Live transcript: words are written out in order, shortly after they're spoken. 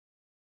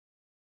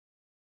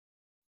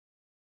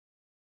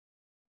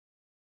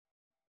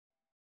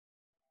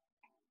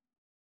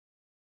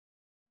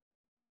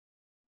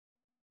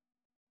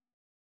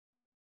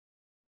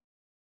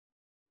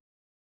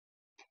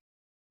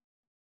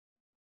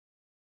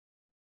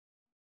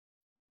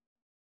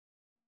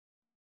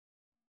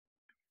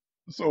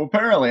So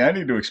apparently, I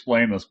need to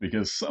explain this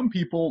because some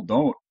people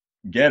don't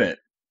get it.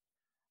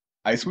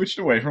 I switched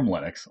away from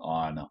Linux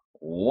on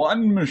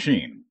one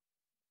machine,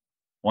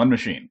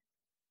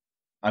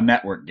 a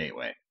network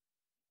gateway.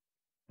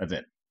 That's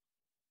it.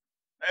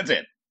 That's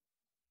it.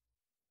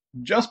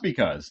 Just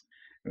because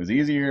it was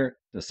easier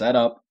to set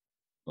up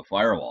the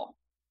firewall.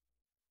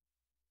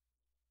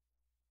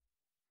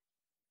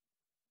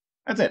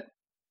 That's it.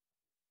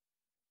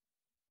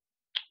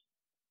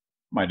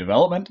 My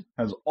development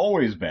has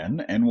always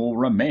been and will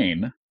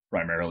remain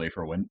primarily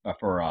for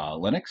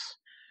Linux,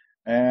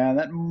 and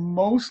that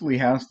mostly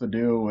has to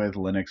do with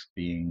Linux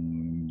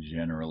being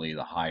generally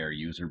the higher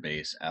user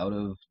base out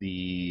of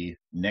the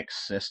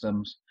Nix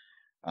systems.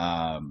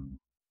 Um,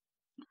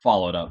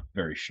 Followed up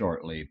very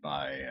shortly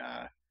by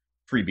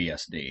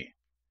FreeBSD.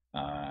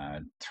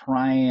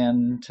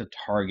 Trying to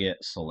target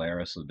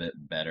Solaris a bit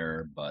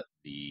better, but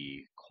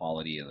the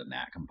quality of the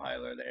NAT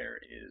compiler there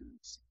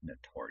is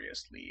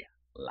notoriously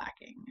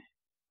lacking.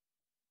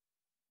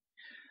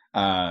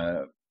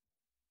 Uh,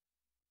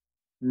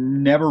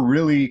 Never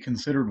really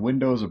considered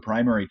Windows a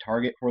primary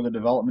target for the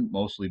development,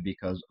 mostly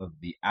because of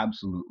the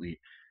absolutely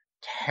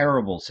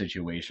terrible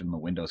situation the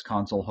Windows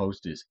console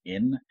host is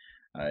in.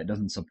 It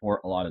doesn't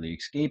support a lot of the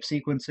escape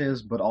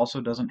sequences, but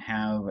also doesn't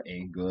have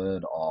a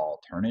good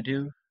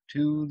alternative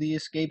to the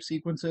escape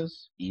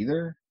sequences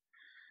either.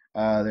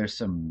 There's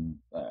some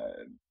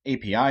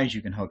APIs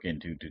you can hook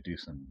into to do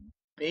some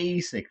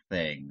basic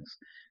things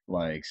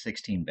like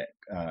 16-bit,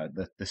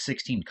 the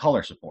 16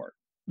 color support,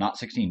 not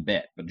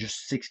 16-bit, but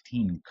just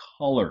 16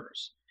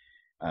 colors.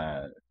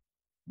 Uh,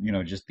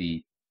 just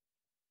the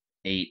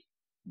 8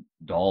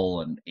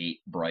 dull and 8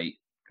 bright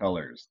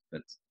colors.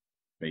 That's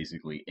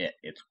basically it.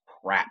 It's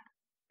crap.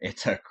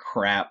 It's a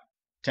crap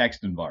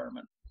text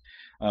environment.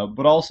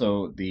 But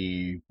also,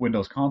 the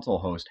Windows console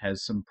host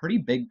has some pretty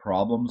big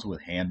problems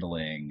with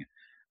handling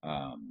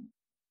um,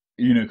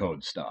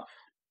 Unicode stuff.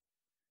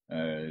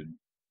 Uh,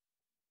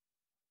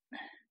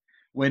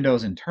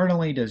 Windows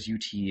internally does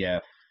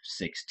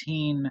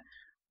UTF-16.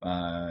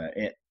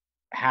 It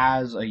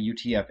has a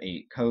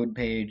UTF-8 code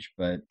page,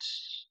 but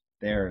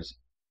there's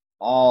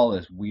all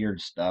this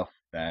weird stuff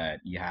that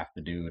you have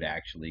to do to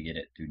actually get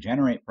it to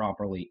generate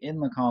properly in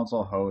the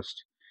console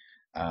host.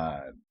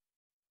 Uh,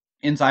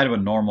 Inside of a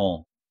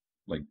normal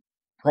like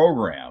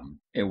program,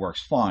 it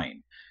works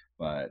fine,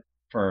 but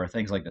for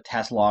things like the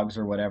test logs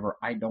or whatever,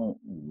 I don't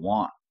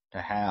want to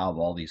have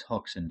all these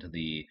hooks into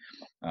the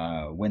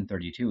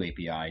Win32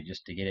 API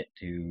just to get it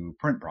to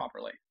print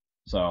properly.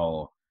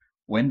 So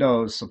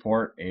Windows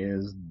support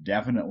is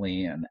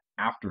definitely an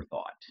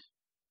afterthought.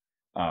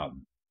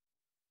 Um,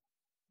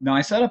 Now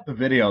I set up the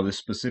video this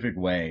specific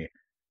way,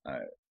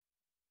 uh,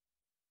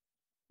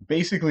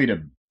 basically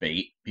to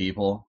bait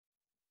people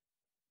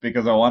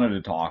because I wanted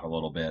to talk a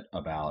little bit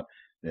about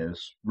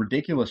this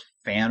ridiculous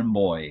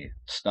fanboy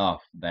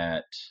stuff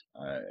that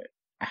uh,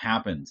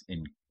 happens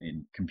in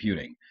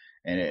computing,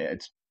 and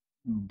it's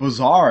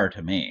bizarre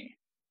to me.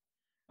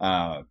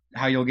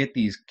 How you'll get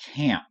these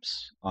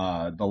camps,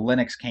 the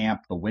Linux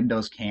camp, the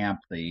Windows camp,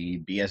 the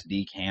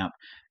BSD camp,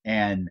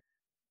 and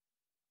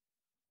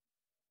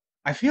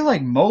I feel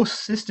like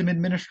most system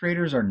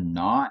administrators are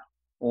not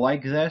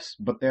like this,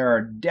 but there are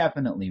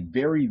definitely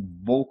very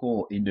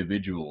vocal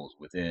individuals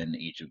within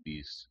each of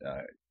these,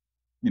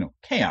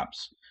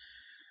 camps.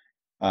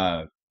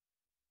 Uh,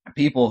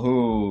 People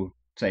who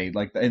say,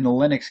 like in the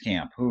Linux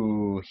camp,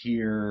 who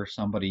hear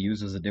somebody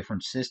uses a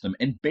different system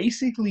and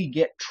basically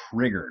get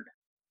triggered.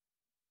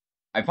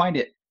 I find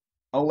it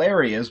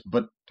hilarious,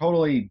 but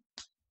totally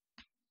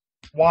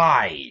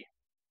why?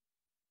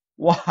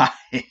 Why?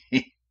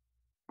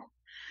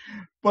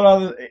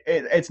 But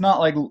it's not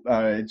like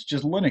it's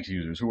just Linux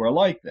users who are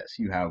like this.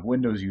 You have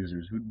Windows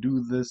users who do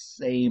the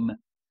same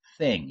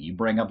thing. You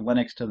bring up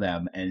Linux to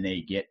them and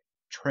they get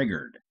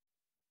triggered.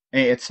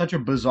 It's such a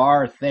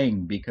bizarre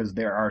thing because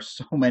there are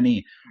so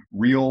many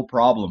real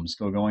problems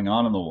still going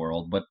on in the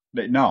world, but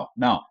no,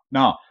 no,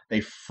 no.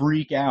 They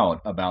freak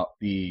out about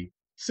the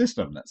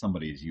system that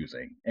somebody's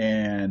using.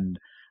 And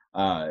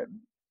uh,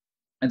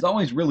 it's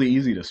always really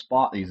easy to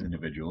spot these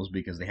individuals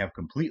because they have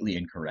completely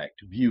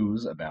incorrect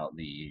views about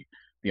the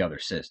other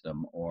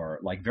system, or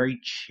like very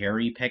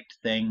cherry picked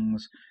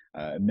things,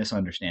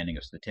 misunderstanding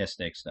of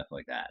statistics, stuff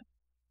like that.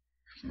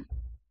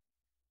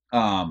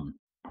 Um,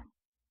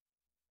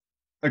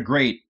 a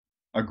great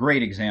a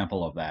great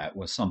example of that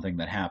was something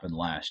that happened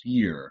last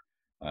year.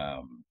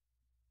 Um,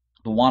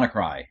 the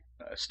WannaCry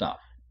stuff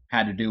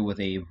had to do with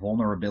a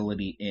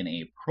vulnerability in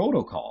a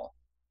protocol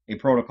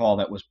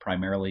that was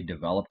primarily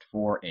developed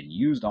for and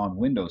used on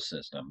Windows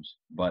systems,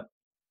 but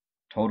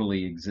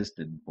totally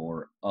existed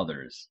for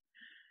others.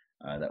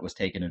 That was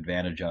taken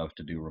advantage of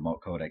to do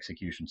remote code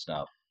execution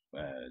stuff.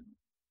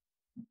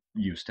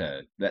 Used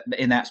to that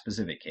in that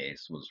specific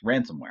case was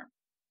ransomware.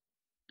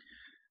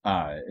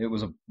 It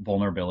was a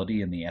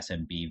vulnerability in the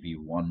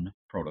SMBv1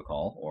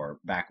 protocol, or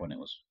back when it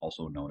was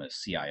also known as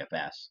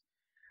CIFS.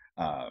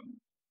 Um,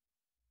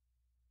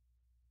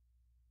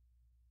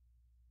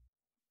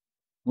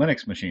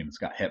 Linux machines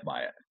got hit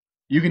by it.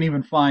 You can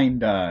even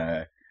find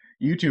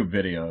YouTube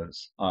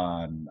videos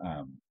on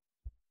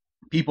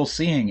people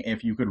seeing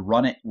if you could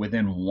run it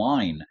within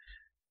wine,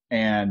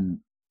 and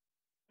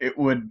it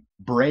would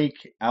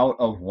break out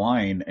of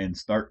wine and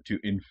start to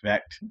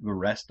infect the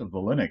rest of the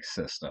Linux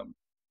system.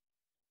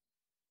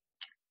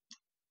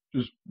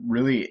 Just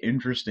really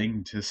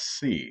interesting to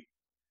see.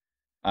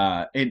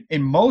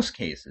 In most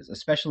cases,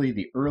 especially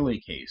the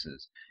early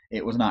cases,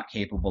 it was not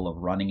capable of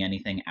running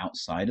anything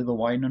outside of the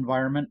wine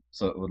environment.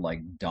 So it would like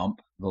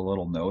dump the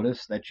little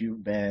notice that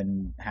you've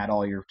been had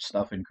all your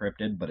stuff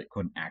encrypted, but it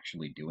couldn't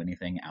actually do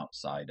anything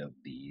outside of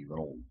the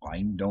little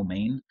wine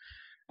domain.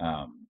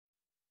 Um,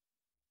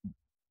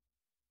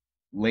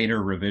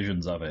 Later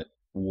revisions of it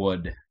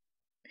would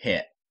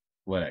hit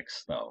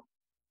Linux, though.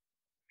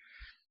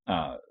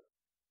 Uh,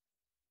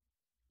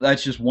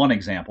 that's just one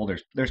example.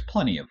 There's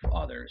plenty of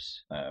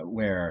others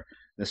where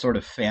the sort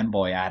of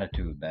fanboy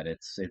attitude that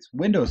it's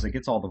Windows that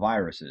gets all the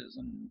viruses,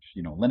 and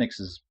Linux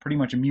is pretty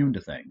much immune to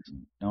things.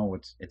 No,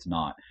 it's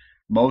not.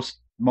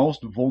 Most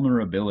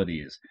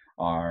vulnerabilities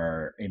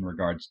are in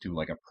regards to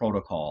like a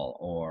protocol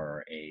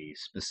or a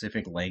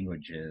specific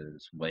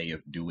language's way of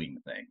doing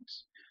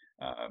things.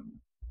 Um,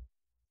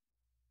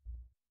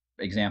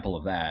 Example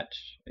of that,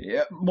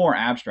 yeah, more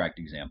abstract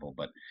example,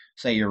 but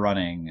say you're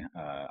running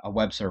a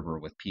web server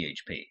with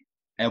PHP.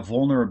 A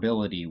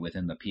vulnerability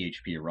within the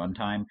PHP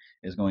runtime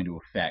is going to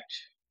affect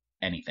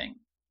anything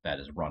that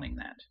is running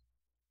that,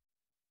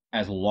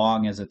 as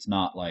long as it's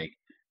not like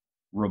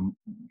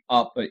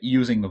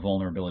using the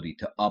vulnerability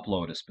to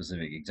upload a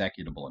specific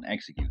executable and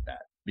execute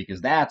that,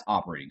 because that's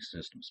operating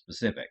system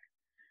specific.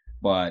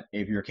 But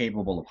if you're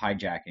capable of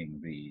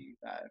hijacking the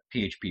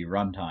PHP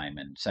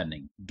runtime and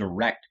sending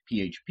direct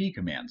PHP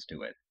commands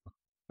to it,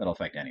 that'll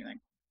affect anything.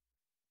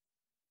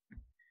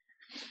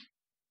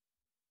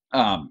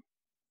 Um,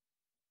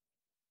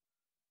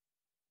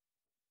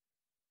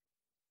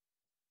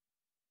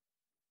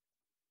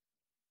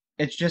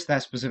 it's just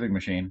that specific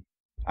machine.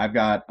 I've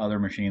got other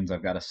machines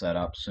I've got to set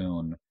up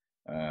soon,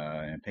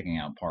 and picking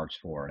out parts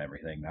for and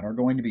everything that are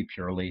going to be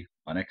purely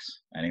Linux,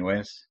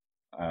 anyways.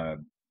 Uh,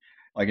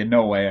 like in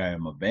no way I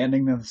am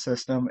abandoning the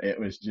system. It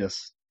was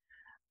just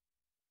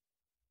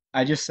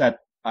I just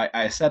set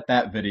I set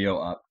that video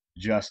up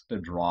just to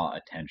draw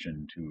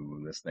attention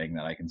to this thing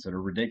that I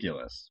consider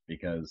ridiculous,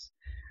 because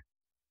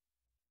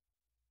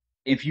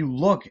if you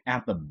look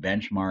at the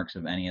benchmarks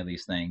of any of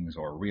these things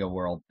or real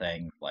world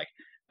things, like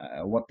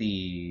what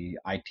the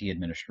IT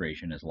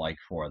administration is like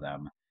for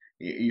them,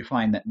 you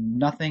find that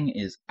nothing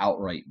is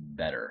outright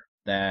better.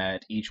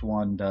 That each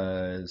one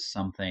does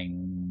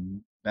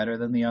something better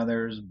than the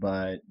others,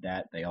 but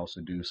that they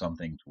also do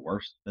something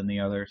worse than the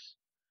others.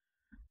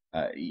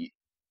 Uh,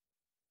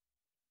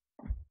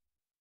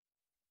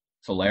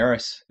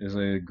 Solaris is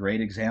a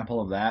great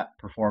example of that.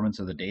 Performance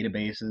of the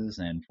databases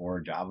and for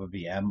Java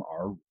VM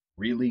are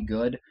really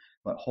good,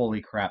 but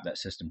holy crap, that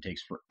system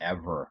takes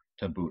forever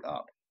to boot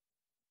up.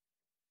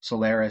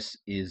 Solaris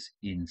is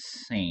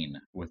insane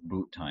with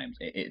boot times.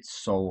 It's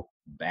so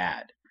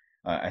bad.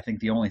 I think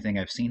the only thing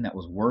I've seen that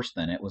was worse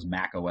than it was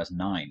Mac OS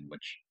 9,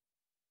 which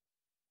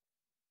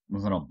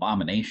was an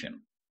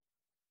abomination.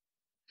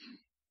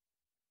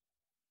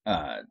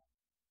 Uh,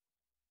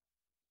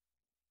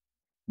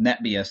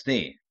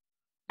 NetBSD,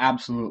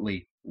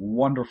 absolutely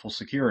wonderful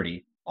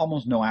security,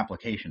 almost no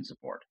application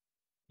support.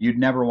 You'd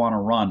never want to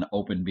run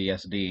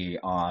OpenBSD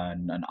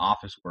on an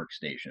Office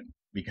workstation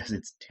because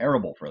it's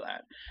terrible for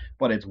that.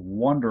 But it's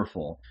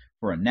wonderful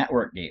for a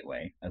network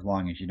gateway, as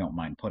long as you don't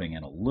mind putting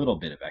in a little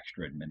bit of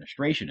extra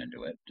administration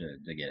into it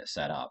to get it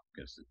set up,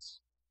 because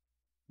it's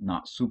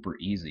not super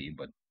easy,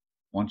 but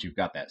once you've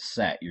got that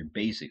set, you're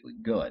basically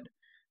good.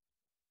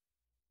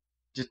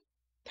 Just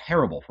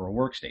terrible for a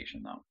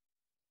workstation, though.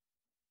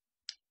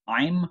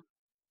 I'm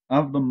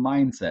of the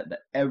mindset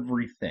that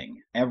every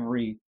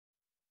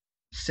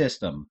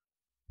system,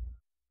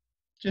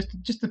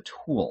 just a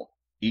tool.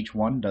 Each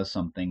one does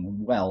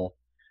something well.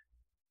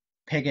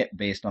 Pick it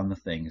based on the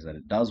things that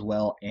it does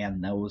well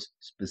and those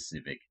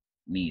specific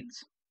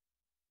needs.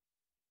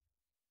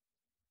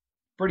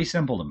 Pretty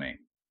simple to me.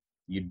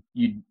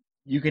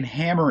 You can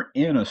hammer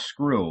in a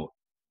screw,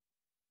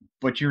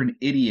 but you're an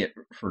idiot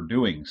for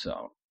doing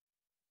so.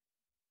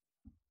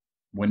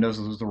 Windows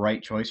is the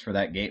right choice for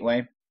that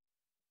gateway.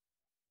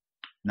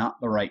 Not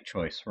the right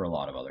choice for a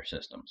lot of other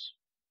systems.